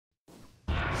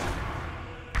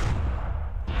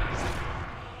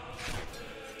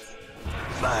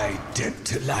My debt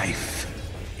to life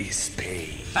is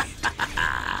paid.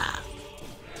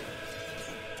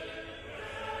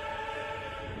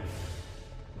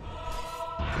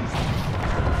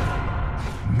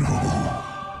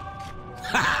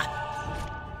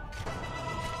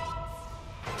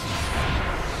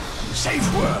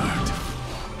 Safe word.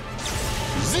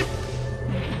 Zip.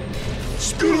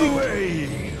 Spill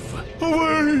wave.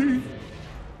 Away.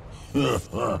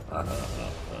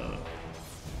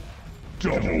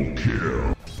 Double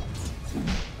kill.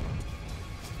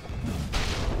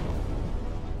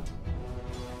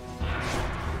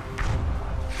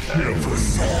 Never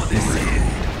saw this in.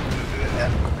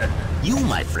 You,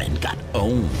 my friend, got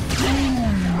owned.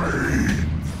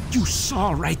 You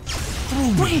saw right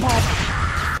through me.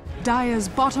 Dire's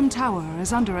bottom tower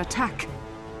is under attack.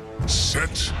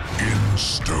 Set in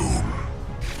stone.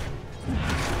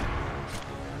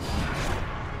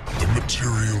 The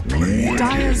material plane.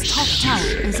 Dire's top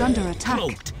tower is under attack.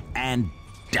 Cloaked and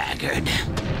daggered.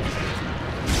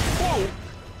 Whoa.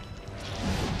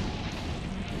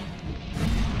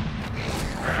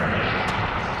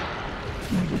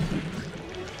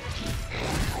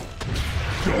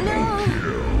 Double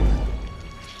kill.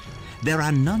 There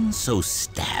are none so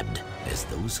stabbed as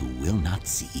those who will not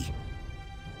see.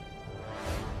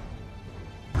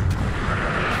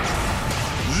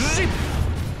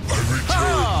 I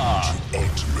return to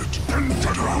ultimate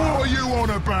order. What are you on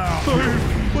about?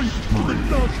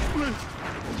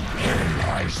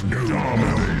 Lies no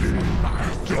dominating.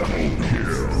 Double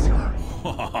kill.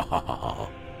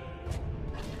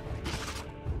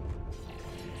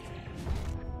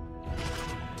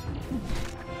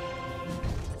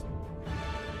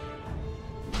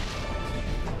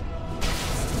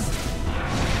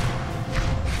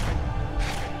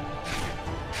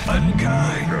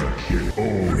 Unkind.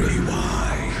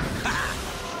 Rewind.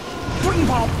 Twin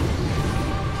pop.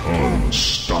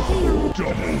 Unstoppable.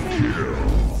 Double kill.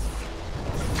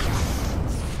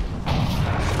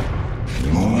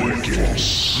 Wicked.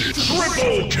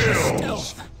 Triple kill.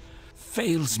 Stealth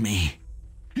fails me.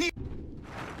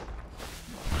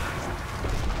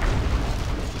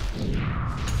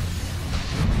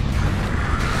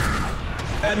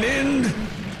 An end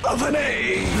of an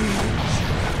age.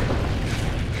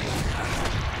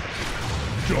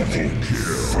 Double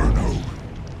kill. Inferno.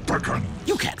 Beacon.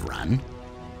 You can't run.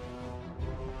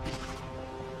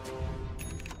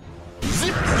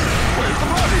 Zip. Where's the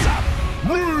party?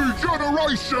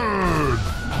 Regeneration.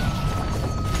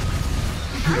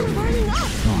 I'm burning up.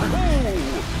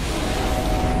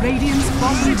 Radiant's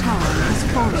bottom tower has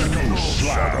fallen.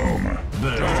 Slam.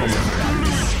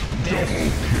 Double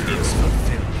kill.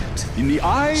 In the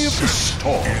eye of the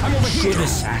storm. I'm over here. Good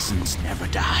assassins never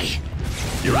die.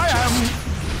 Here I am.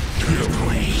 Get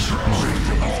away.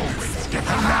 Always get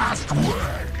the last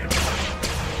word.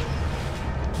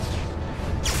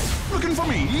 Looking for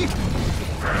me?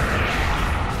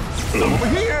 Over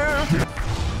here.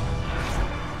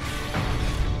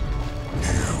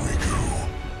 Here we go.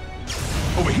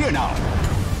 Over here now.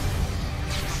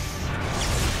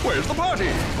 Where's the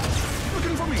party?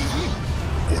 Looking for me?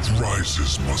 What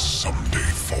rises must someday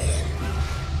fall.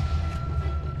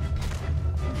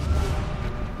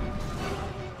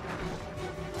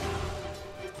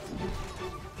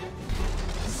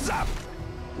 Zap.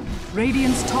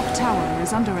 Radiant's top tower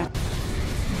is under attack.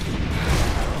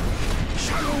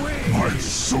 Shadow wave. My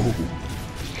soul.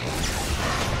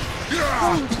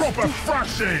 Yeah, proper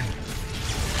thrashing.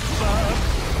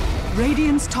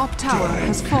 Radiant's top tower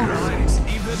has fallen.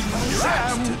 Even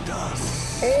rats to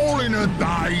dust. All in a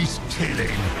day's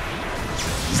killing.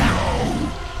 No.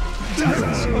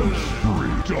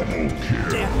 Double kill.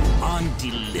 Death on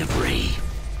delivery.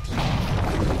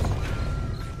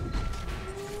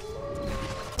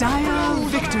 Dire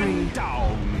victory.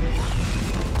 Down.